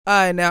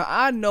Alright, now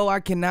I know I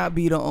cannot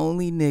be the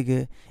only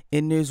nigga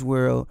in this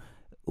world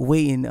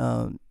waiting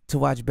to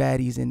watch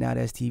Baddies and Now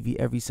That's TV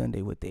every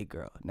Sunday with their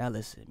girl. Now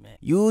listen, man.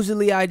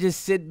 Usually I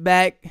just sit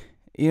back,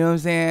 you know what I'm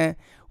saying?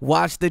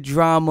 Watch the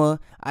drama.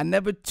 I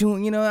never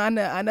tune,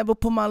 I never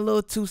put my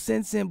little 2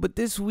 cents in. But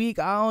this week,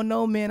 I don't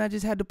know, man. I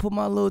just had to put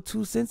my little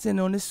 2 cents in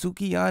on this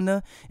Suki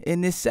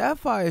and this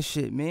Sapphire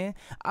shit, man.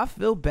 I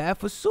feel bad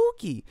for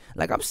Suki.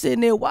 Like, I'm sitting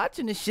there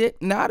watching this shit.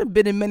 Now, I done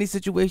been in many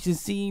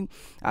situations,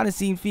 I done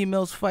seen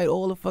females fight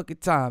all the fucking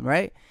time,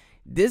 right?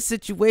 This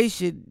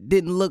situation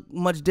didn't look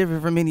much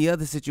different from any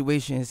other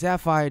situation.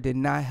 Sapphire did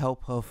not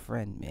help her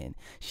friend, man.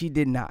 She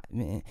did not,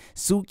 man.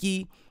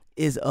 Suki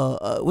is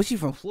was she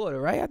from Florida,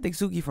 right? I think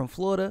Suki from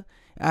Florida.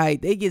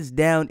 Alright, they gets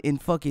down in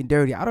fucking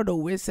dirty. I don't know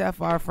where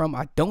Sapphire from.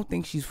 I don't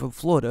think she's from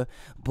Florida,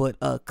 but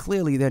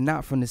clearly they're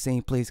not from the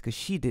same place because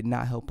she did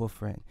not help her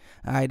friend.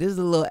 Alright, this is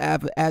a little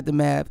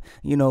aftermath.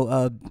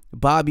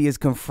 Bobby is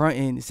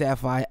confronting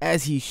Sapphire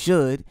as he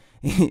should.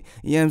 You know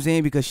what I'm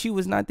saying? Because she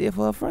was not there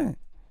for her friend.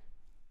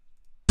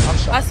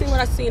 I seen what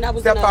I seen. I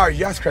was Sapphire,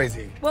 that's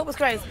crazy. What was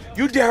crazy?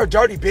 You did her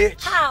dirty,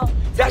 bitch. How?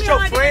 That's your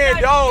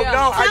friend, no.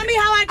 Tell me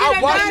how I did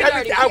her watched dirty.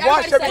 everything. I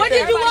watched everything. What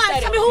did you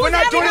watch? Tell me who We're was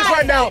not doing this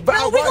right now, but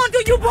no, we're gonna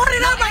do. You brought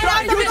it up right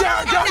now. You did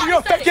her dirty. You're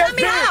a fake ass bitch.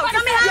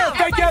 Tell me how. You're a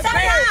fake ass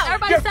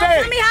bitch. You're fake.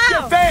 Tell me how.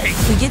 You're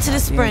fake. We get to the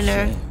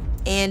sprinter,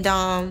 and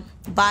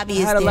Bobby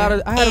is there.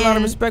 I had a lot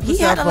of respect for He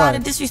had a Sapphire. lot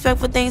of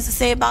disrespectful things to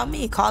say about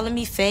me, calling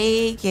me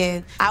fake,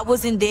 and I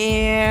wasn't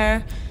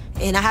there,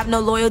 and I have no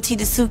loyalty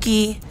to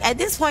Suki. At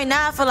this point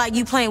now, I feel like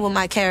you playing with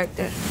my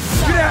character.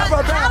 You didn't have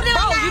her back.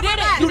 You did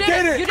it. You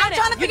did it. I'm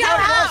trying to figure out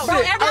how.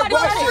 Bro,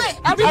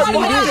 Everybody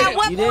watched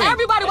watch it.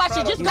 Everybody watch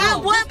it. Just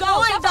go. Just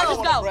go.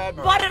 Just go.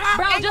 Bro,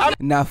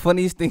 just Now,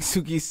 funniest thing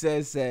Suki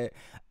said,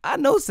 I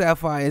know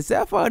Sapphire, and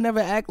Sapphire never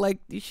act like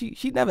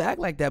she never act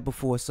like that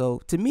before.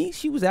 So to me,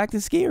 she was acting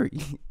scary,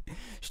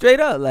 straight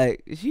up,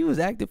 like she was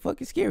acting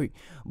fucking scary.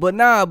 But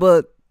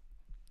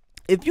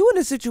if you in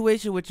a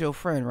situation with your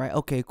friend, right?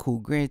 Okay, cool.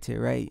 Granted,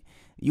 right?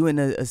 You in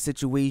a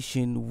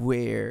situation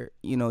where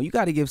you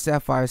got to give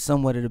Sapphire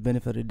somewhat of the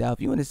benefit of the doubt.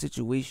 If you in a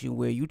situation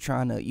where you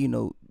trying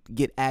to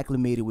get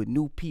acclimated with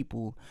new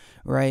people,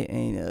 right?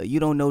 And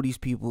you don't know these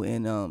people,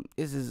 and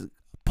this is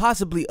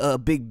possibly a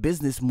big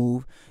business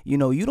move. You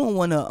don't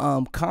want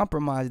to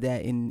compromise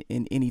that in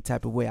any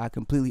type of way. I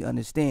completely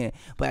understand,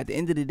 but at the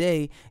end of the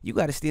day, you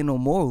got to stand on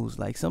morals.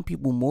 Like, some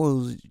people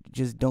morals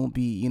just don't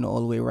be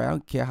all the way right. I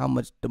don't care how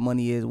much the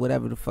money is,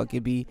 whatever the fuck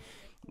it be.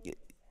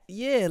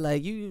 Yeah,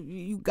 like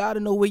you gotta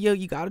know where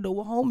you gotta know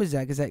where home is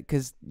at,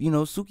 cause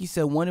Suki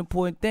said one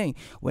important thing: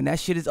 when that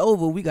shit is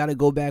over, we gotta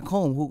go back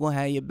home. Who gonna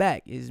have your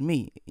back? Is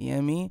me. You know what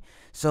I mean?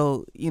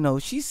 So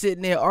she's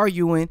sitting there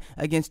arguing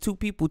against two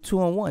people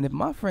 2-on-1. If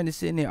my friend is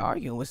sitting there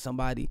arguing with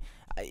somebody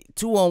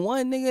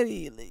 2-on-1,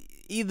 nigga,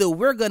 either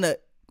we're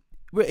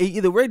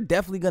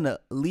definitely gonna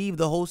leave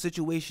the whole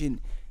situation,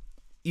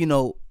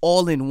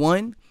 all in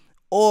one.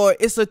 Or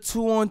it's a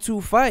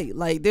 2-on-2 fight.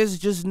 Like, there's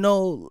just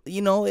no,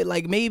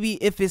 like, maybe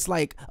if it's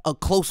like a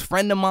close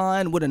friend of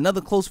mine with another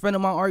close friend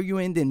of mine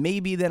arguing, then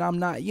maybe that I'm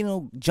not,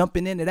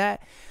 jumping into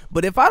that.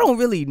 But if I don't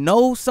really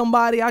know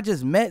somebody, I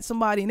just met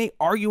somebody and they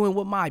arguing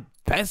with my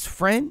best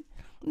friend,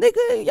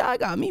 nigga, y'all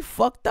got me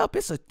fucked up.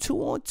 It's a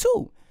 2-on-2. You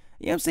know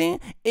what I'm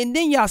saying? And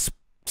then y'all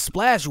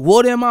splash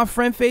water in my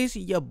friend face.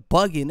 You're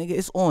bugging, nigga.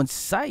 It's on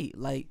sight.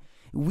 Like,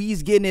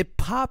 we's getting it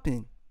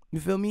popping. You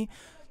feel me?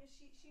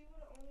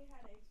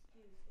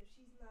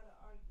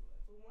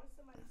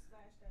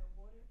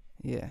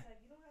 Yeah. You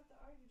don't have to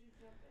argue, just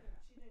jump in.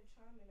 She didn't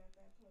chime in at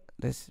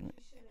that point.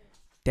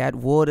 That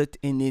water,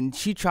 and then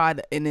she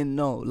tried, and then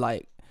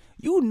like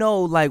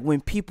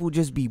when people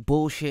just be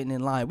bullshitting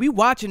and lying. We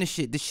watching the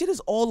shit. The shit is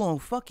all on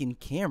fucking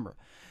camera.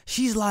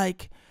 She's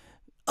like,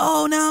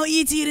 oh, no,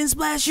 E.T. didn't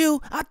splash you.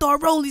 I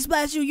thought Rolly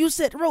splashed you. You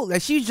said Rolly.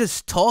 Like, she's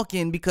just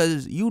talking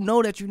because you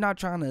know that you're not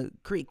trying to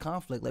create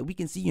conflict. Like, we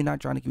can see you're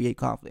not trying to create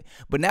conflict.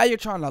 But now you're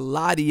trying to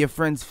lie to your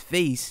friend's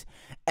face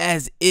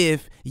as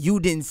if you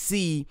didn't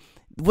see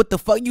what the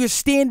fuck. You're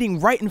standing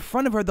right in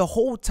front of her the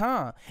whole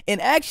time. And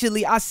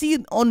actually, I see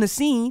it on the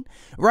scene,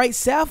 right?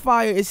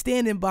 Sapphire is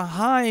standing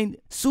behind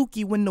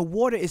Suki when the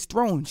water is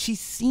thrown.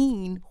 She's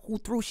seen who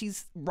threw.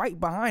 She's right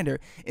behind her.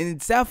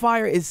 And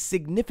Sapphire is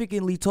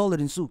significantly taller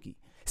than Suki.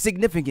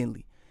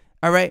 Significantly.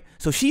 All right?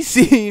 So she's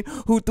seen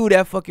who threw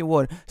that fucking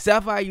water.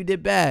 Sapphire, you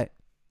did bad.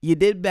 You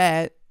did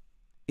bad.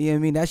 You know what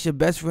I mean? That's your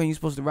best friend. You're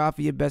supposed to ride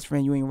for your best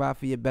friend. You ain't ride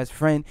for your best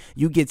friend.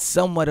 You get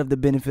somewhat of the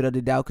benefit of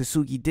the doubt because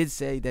Suki did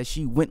say that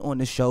she went on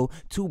the show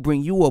to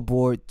bring you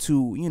aboard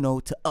to,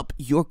 to up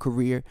your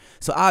career.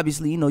 So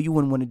obviously, you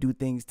wouldn't want to do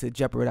things to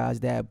jeopardize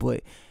that.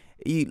 But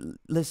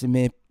listen,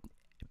 man,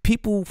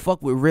 people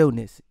fuck with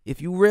realness.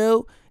 If you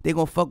real, they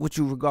gonna fuck with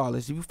you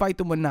regardless. If you fight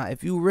them or not.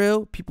 If you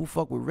real, people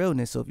fuck with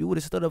realness. So if you would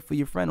have stood up for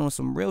your friend on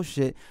some real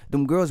shit,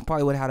 them girls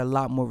probably would have had a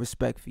lot more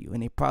respect for you.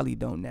 And they probably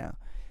don't now.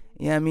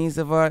 You know what I mean?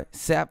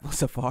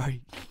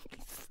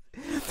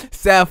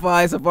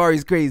 Sapphire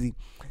is crazy.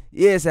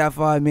 Yeah,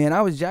 Sapphire, man,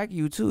 I was jacking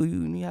you too.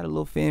 You had a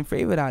little fan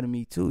favorite out of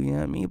me too, you know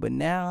what I mean? But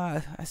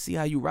now I see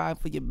how you ride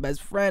for your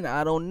best friend.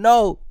 I don't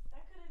know.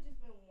 That could have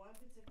just been one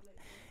particular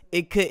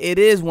incident. It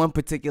is one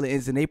particular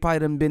incident. They probably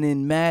done been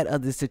in mad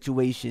other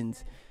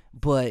situations,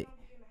 but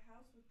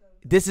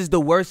this is the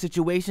worst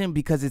situation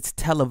because it's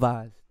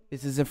televised.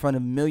 This is in front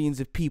of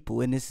millions of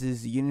people, and this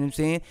is, you know what I'm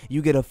saying?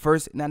 You get a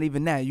first, not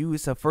even that,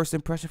 it's a first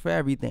impression for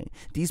everything.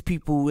 These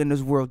people in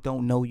this world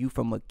don't know you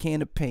from a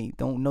can of paint,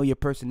 don't know your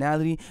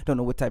personality, don't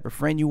know what type of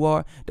friend you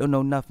are, don't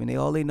know nothing.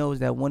 All they know is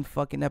that one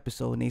fucking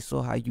episode, and they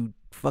saw how you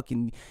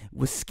fucking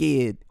was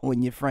scared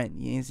on your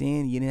friend. You know what I'm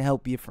saying? You didn't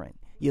help your friend.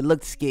 You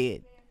looked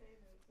scared.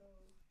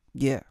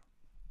 Yeah.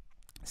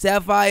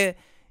 Sapphire,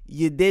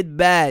 you did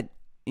bad.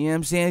 You know what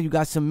I'm saying? You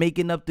got some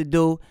making up to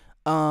do.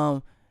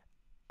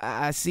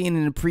 I seen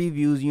in the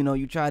previews, you know,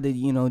 you tried to,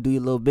 you know, do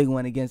your little big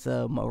one against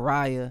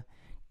Mariah.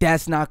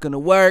 That's not gonna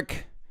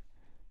work.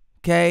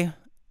 Okay?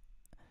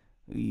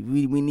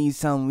 We need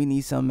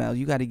something else.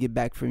 You gotta get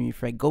back from your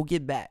friend. Go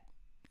get back.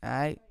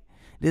 Alright?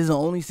 This is the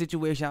only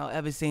situation I'll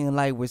ever see in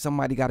life where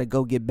somebody gotta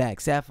go get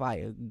back.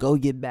 Sapphire, go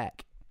get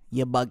back.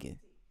 You're bugging.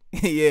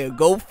 Yeah,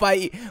 go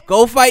fight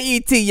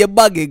ET, you're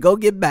bugging. Go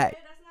get back.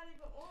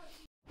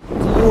 Come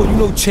on, you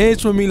know,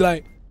 chance for me,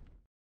 like,